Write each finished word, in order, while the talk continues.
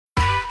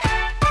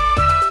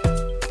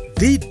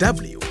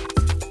DW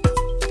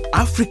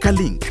Africa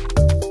Link.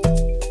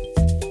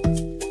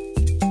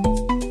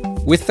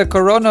 With the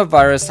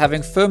coronavirus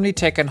having firmly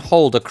taken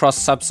hold across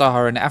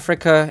sub-Saharan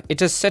Africa,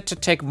 it is set to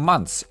take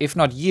months, if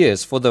not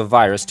years, for the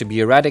virus to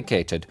be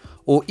eradicated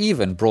or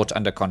even brought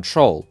under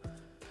control.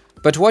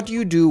 But what do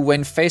you do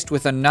when faced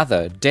with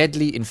another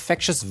deadly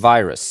infectious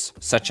virus,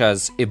 such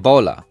as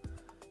Ebola?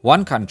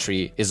 One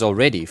country is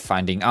already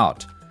finding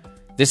out.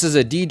 This is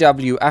a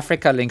DW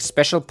Africa Link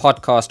special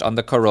podcast on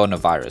the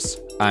coronavirus.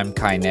 I'm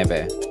Kai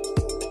Neve.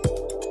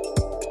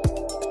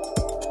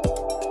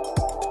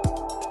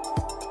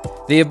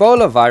 The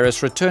Ebola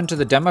virus returned to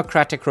the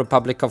Democratic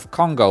Republic of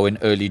Congo in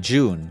early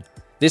June.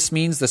 This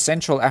means the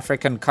Central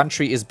African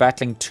country is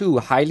battling two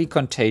highly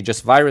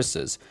contagious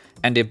viruses,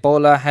 and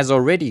Ebola has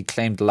already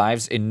claimed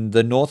lives in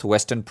the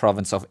northwestern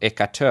province of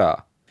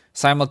Equateur.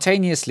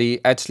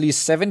 Simultaneously, at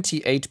least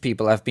 78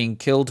 people have been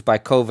killed by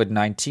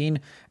COVID-19,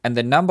 and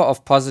the number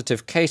of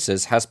positive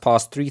cases has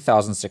passed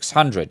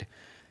 3,600.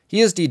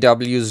 Here's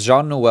DW's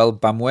Jean-Noel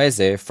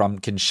Bamweze from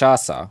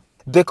Kinshasa.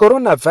 The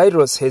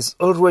coronavirus has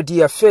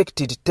already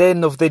affected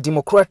 10 of the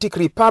Democratic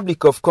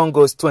Republic of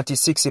Congo's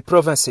 26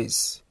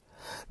 provinces.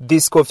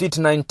 This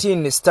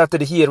COVID-19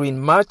 started here in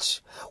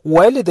March,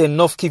 while the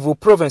North Kivu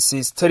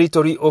province's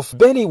territory of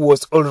Beni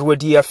was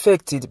already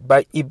affected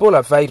by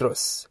Ebola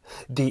virus.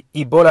 The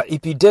Ebola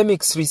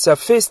epidemic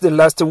resurfaced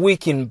last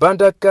week in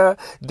Bandaka,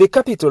 the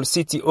capital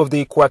city of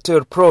the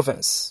Equateur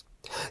province.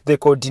 The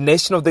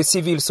coordination of the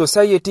civil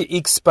society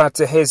experts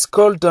has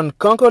called on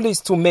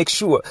Congolese to make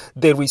sure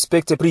they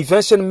respect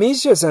prevention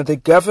measures and the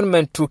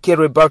government to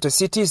care about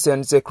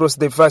citizens across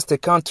the vast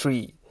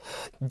country.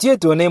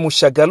 Dieudonné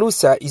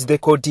Mushagalusa is the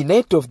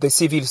coordinator of the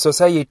civil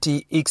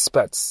society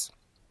experts.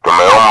 We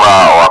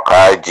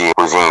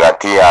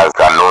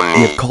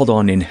have called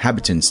on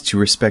inhabitants to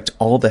respect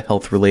all the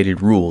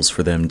health-related rules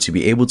for them to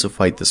be able to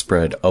fight the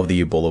spread of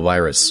the Ebola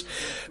virus.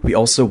 We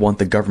also want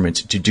the government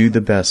to do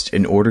the best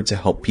in order to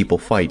help people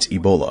fight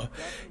Ebola.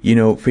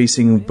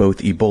 Facing both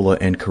Ebola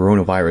and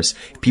coronavirus,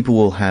 people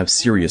will have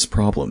serious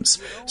problems,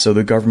 so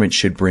the government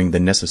should bring the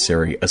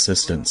necessary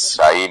assistance.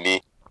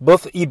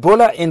 Both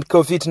Ebola and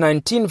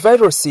COVID-19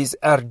 viruses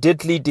are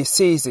deadly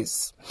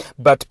diseases.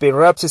 But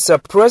perhaps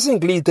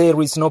surprisingly,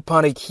 there is no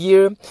panic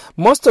here.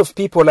 Most of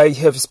people I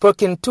have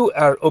spoken to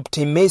are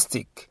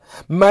optimistic.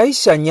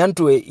 Maisha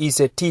Nyandwe is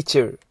a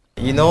teacher.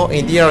 In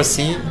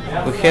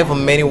DRC, we have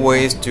many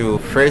ways to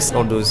face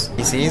all those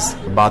diseases,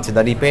 but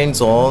that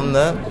depends on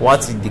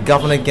what the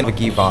government can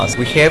give us.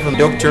 We have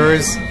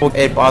doctors who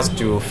help us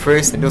to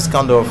face those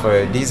kind of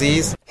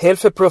disease.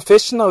 Health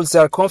professionals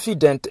are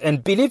confident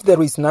and believe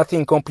there is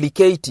nothing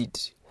complicated.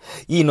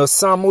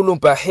 Innocent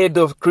Mulumba, head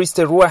of Christ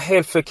Roi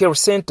Health Care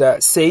Center,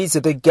 says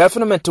the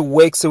government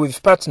works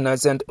with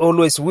partners and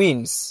always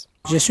wins.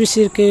 I'm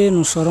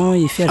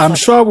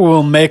sure we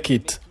will make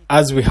it,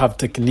 as we have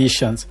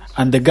technicians,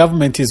 and the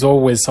government is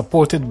always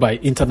supported by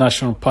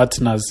international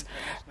partners.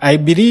 I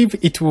believe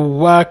it will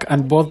work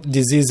and both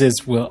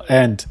diseases will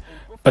end.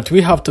 But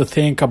we have to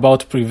think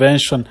about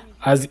prevention,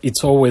 as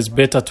it's always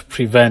better to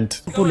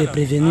prevent.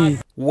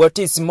 What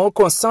is more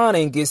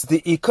concerning is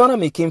the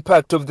economic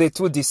impact of the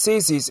two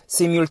diseases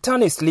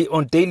simultaneously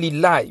on daily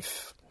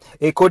life.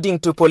 According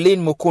to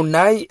Pauline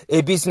Mukunai,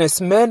 a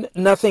businessman,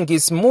 nothing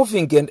is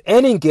moving and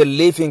earning a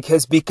living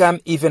has become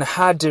even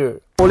harder.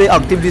 All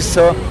activities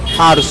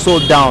are so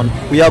down.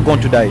 We are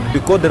going to die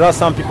because there are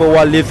some people who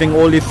are living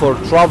only for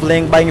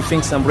traveling, buying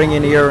things and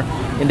bringing here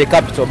in the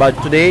capital. But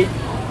today,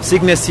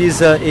 sickness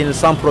is in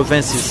some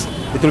provinces.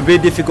 It will be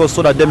difficult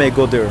so that they may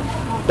go there.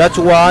 That's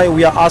why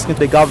we are asking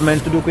the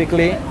government to do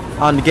quickly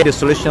and get a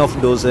solution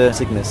of those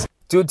sickness.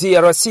 Two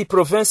DRC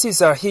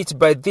provinces are hit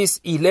by this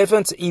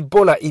 11th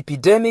Ebola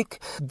epidemic.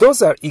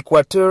 Those are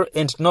Equateur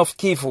and North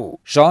Kivu.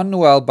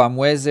 Jean-Noel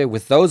Bamweze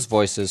with those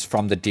voices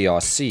from the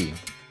DRC.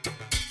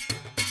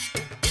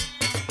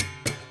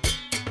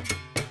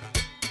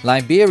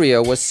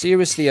 Liberia was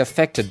seriously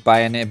affected by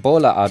an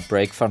Ebola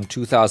outbreak from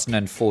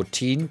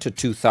 2014 to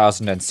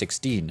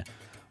 2016.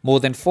 More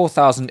than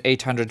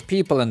 4,800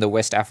 people in the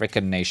West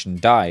African nation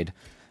died.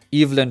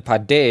 Evelyn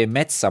Pade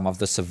met some of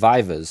the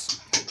survivors.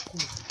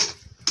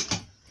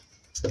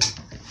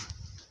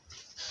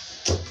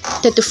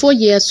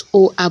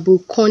 34-years-old Abu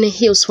Kone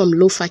hails from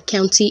Lofa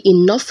County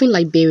in northern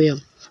Liberia.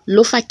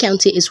 Lofa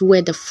County is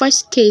where the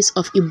first case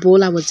of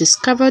Ebola was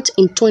discovered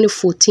in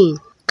 2014.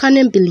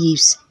 Kone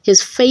believes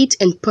his faith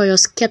and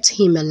prayers kept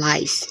him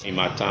alive. In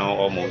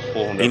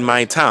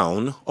my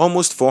town,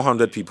 almost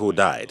 400 people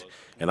died,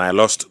 and I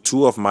lost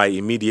two of my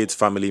immediate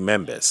family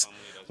members.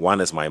 One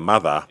is my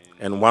mother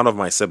and one of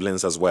my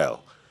siblings as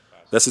well.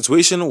 The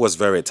situation was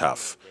very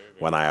tough.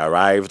 When I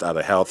arrived at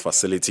the health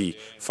facility,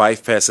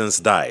 5 persons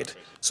died.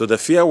 So the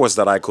fear was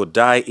that I could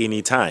die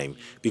any time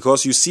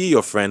because you see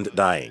your friend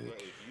dying.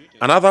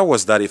 Another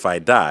was that if I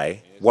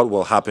die, what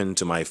will happen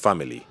to my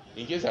family?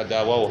 In case I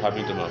die, what will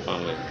happen to my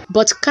family?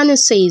 But Kane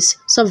says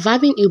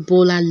surviving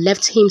Ebola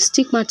left him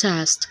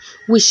stigmatized,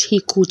 which he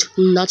could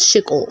not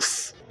shake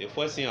off.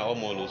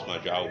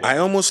 I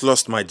almost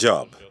lost my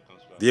job.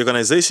 The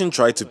organization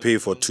tried to pay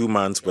for 2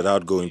 months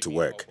without going to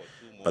work.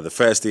 But the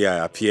first day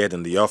I appeared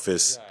in the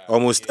office,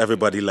 almost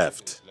everybody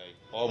left.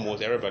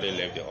 Almost everybody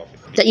left the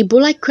office. The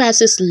Ebola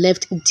crisis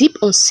left deep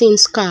unseen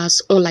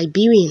scars on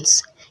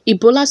Liberians.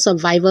 Ebola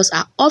survivors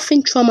are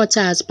often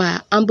traumatized by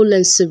an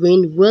ambulance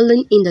siren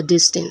wailing in the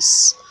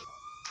distance.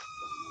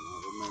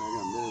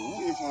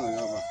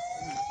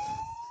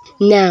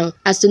 Now,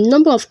 as the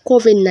number of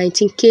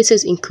COVID-19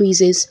 cases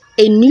increases,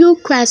 a new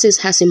crisis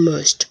has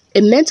emerged,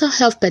 a mental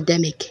health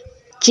epidemic.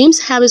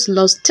 James Harris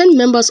lost 10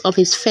 members of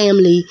his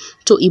family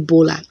to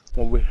Ebola.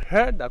 When we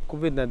heard that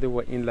COVID-19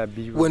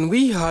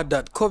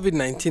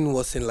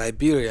 was in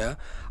Liberia,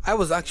 I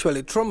was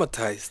actually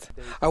traumatized.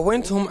 I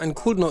went home and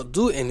could not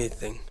do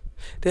anything.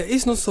 There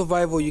is no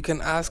survivor you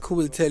can ask who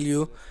will tell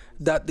you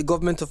that the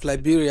government of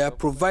Liberia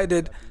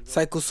provided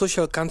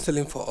psychosocial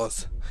counseling for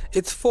us.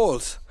 It's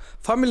false.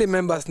 Family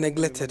members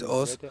neglected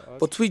us,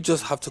 but we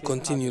just have to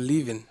continue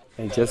living.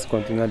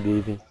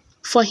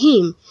 For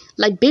him,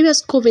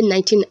 Liberia's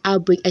COVID-19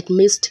 outbreak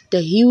amidst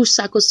the huge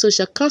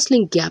psychosocial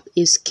counseling gap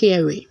is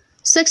scary.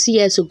 6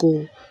 years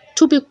ago,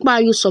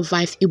 Tubikwayu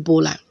survived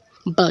Ebola,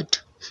 but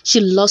she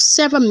lost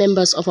several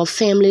members of her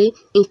family,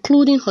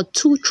 including her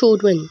 2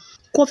 children.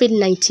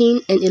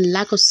 COVID-19 and a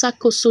lack of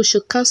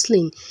psychosocial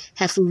counseling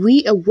have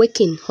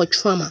reawakened her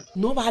trauma.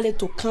 Nobody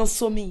to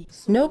counsel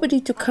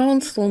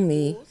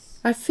me.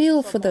 I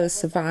feel for those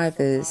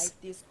survivors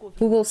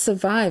who will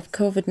survive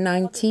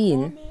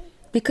COVID-19,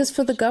 because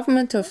for the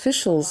government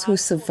officials who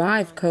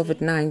survive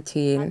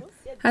COVID-19,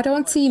 I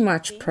don't see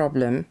much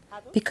problem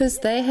because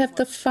they have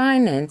the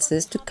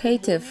finances to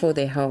cater for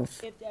their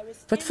health.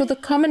 But for the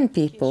common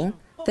people,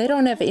 they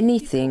don't have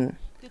anything.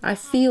 I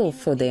feel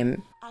for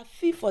them. I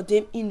feel for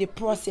them in the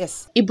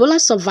process. Ebola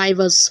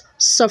survivors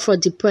suffer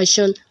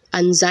depression,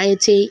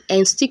 anxiety,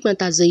 and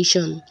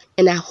stigmatization,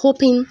 and are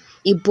hoping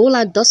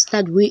Ebola does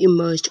not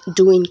re-emerge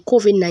during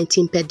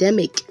COVID-19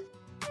 pandemic.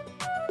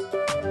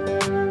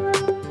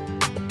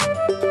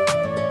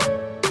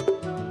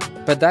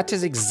 But that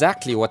is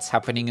exactly what's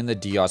happening in the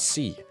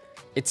DRC.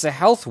 It's a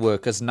health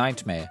worker's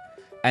nightmare.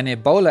 An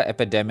Ebola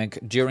epidemic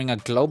during a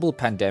global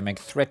pandemic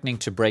threatening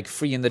to break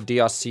free in the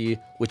DRC,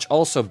 which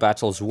also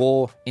battles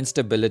war,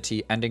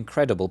 instability, and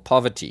incredible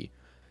poverty.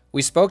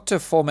 We spoke to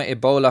former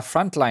Ebola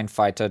frontline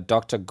fighter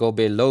Dr.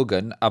 Gobe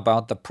Logan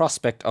about the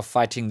prospect of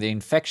fighting the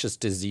infectious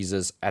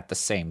diseases at the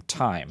same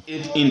time.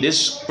 In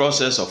this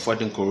process of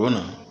fighting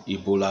corona,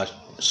 Ebola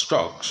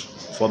strikes,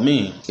 for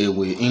me, it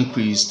will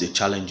increase the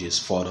challenges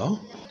further.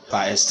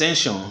 By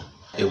extension,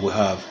 it will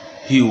have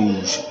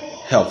huge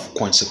health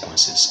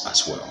consequences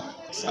as well.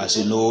 As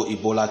you know,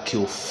 Ebola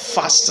kills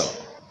faster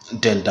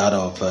than that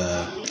of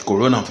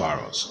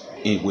coronavirus.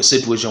 In a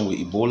situation with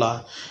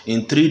Ebola,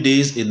 in 3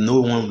 days, if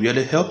no one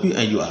really help you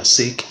and you are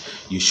sick,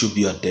 you should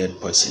be a dead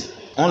person.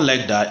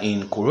 Unlike that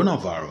in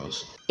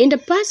coronavirus. In the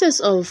process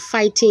of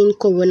fighting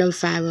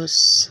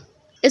coronavirus,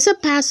 is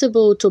it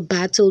possible to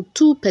battle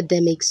 2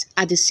 pandemics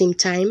at the same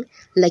time,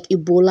 like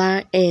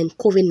Ebola and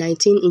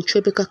COVID-19 in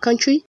tropical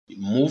country?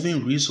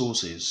 Moving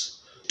resources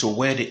to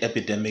where the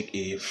epidemic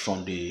is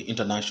from the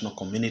international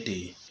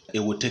community, it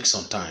will take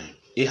some time.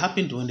 It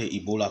happened during the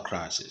Ebola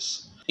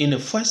crisis. In the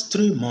first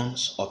 3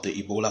 months of the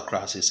Ebola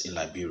crisis in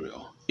Liberia,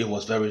 it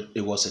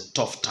was a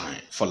tough time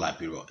for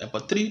Liberia,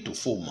 about 3 to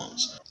 4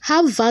 months.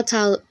 How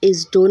vital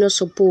is donor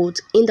support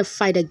in the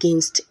fight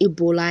against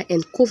Ebola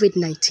and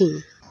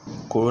COVID-19?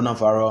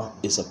 Coronavirus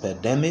is a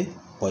pandemic,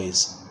 but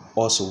it's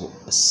also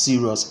a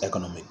serious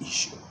economic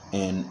issue.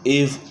 And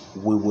if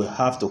we will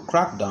have to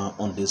crack down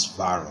on this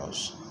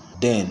virus,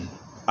 then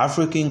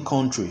African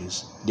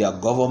countries, their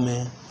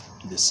government,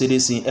 the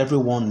citizens,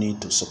 everyone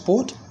need to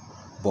support,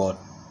 but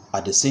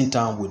at the same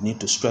time, we need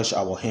to stretch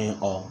our hand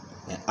up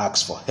and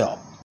ask for help.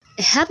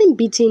 Having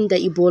beaten the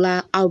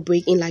Ebola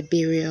outbreak in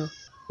Liberia,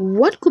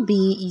 what could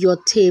be your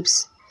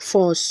tips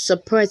for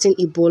suppressing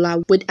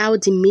Ebola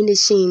without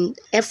diminishing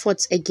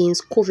efforts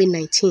against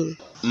COVID-19?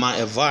 My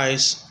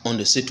advice on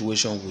the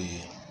situation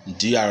with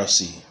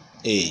DRC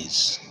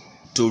is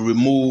to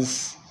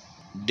remove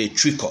the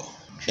trigger.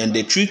 And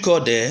the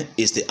trigger there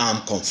is the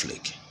armed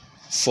conflict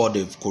for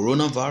the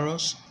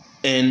coronavirus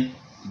and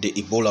the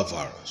Ebola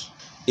virus.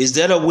 Is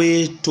there a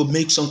way to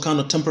make some kind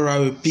of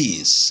temporary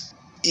peace,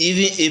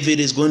 even if it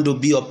is going to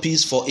be a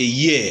peace for a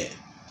year,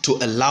 to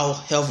allow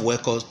health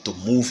workers to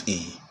move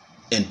in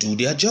and do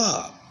their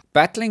job?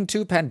 Battling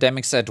 2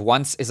 pandemics at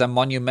once is a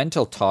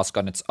monumental task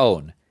on its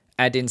own.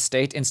 Add in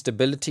state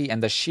instability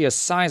and the sheer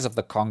size of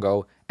the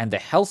Congo, and the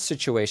health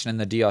situation in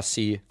the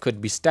DRC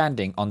could be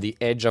standing on the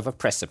edge of a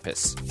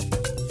precipice.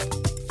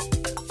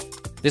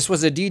 This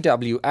was a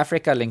DW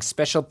Africa Link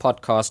special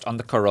podcast on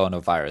the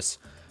coronavirus.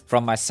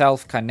 From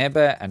myself,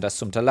 Kanebe, and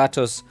Assumpta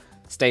Latus,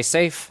 stay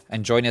safe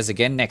and join us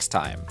again next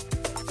time.